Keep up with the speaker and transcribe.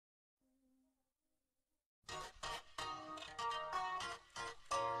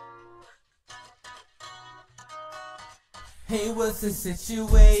Hey, what's the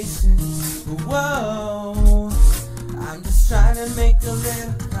situation? Whoa, I'm just trying to make a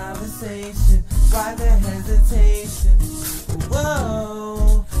little conversation. Why the hesitation?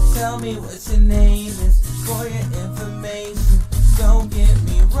 Whoa, tell me what your name is for your information. Don't get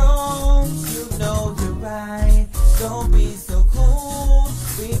me wrong, you know you're right. Don't be so cool,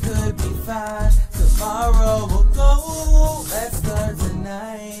 we could be fine. Tomorrow we'll go, let's start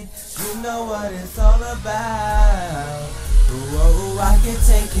tonight. You know what it's all about. Whoa, I can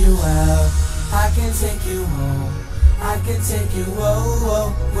take you out, I can take you home, I can take you,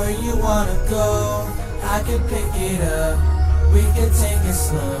 whoa, where you wanna go. I can pick it up, we can take it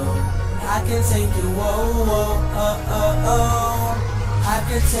slow. I can take you, whoa, I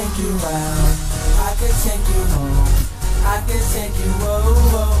can take you out, I can take you home, I can take you,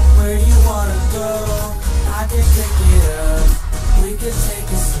 whoa, where you wanna go. I can pick it up, we can take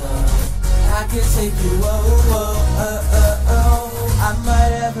it slow. I can take you, whoa, I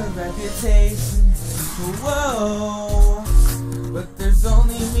might have a reputation, whoa, but there's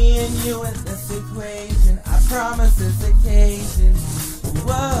only me and you in this equation. I promise this occasion,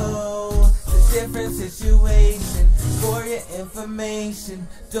 whoa, it's a different situation. For your information,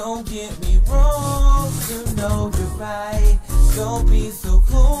 don't get me wrong, you know you're right. Don't be so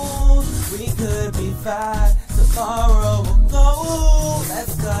cool, we could be fine. Tomorrow we'll go,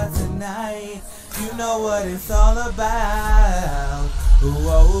 let's start tonight. You know what it's all about.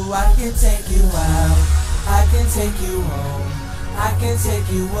 Whoa, I can take you out, I can take you home, I can take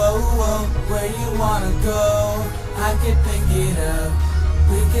you, whoa, where you wanna go. I can pick it up,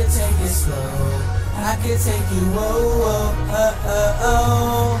 we can take it slow. I can take you, whoa,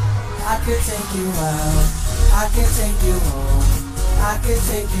 I can take you out, I can take you home, I can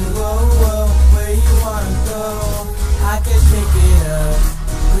take you, whoa, where you wanna go. I can pick it up,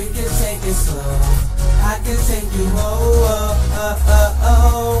 we can take it slow. I can take you, whoa,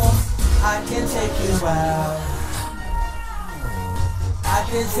 I can take you out, I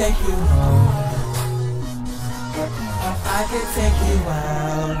can take you home, I can take you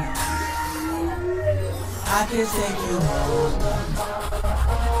out, I can take you home.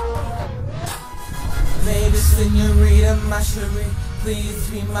 Baby, senorita, my cherie, please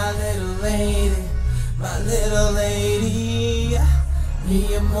be my little lady, my little lady.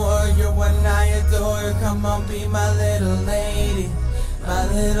 Me and more, you're one I adore. Come on, be my little lady, my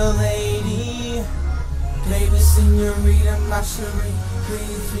little lady. Baby, senorita, my cherie,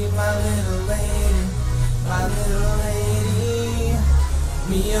 please be my little lady, my little lady.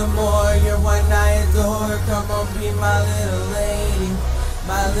 Me and more, you're one I adore. Come on, be my little lady,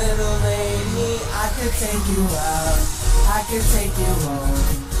 my little lady. I can take you out, I can take you home,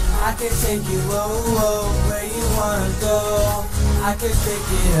 I can take you, whoa, where you wanna go. I can pick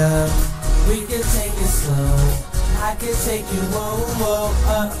it up, we can take it slow. I can take you, whoa,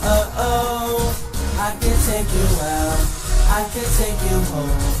 I can take you out, I can take you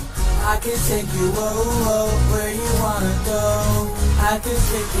home, I can take you, whoa, where you wanna go. I can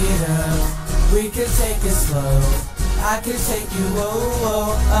pick it up, we can take it slow. I can take you,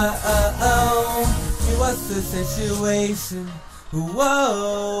 whoa, Hey, what's the situation?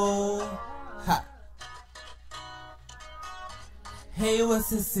 Whoa, ha. Hey, what's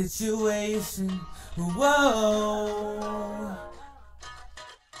the situation? Whoa.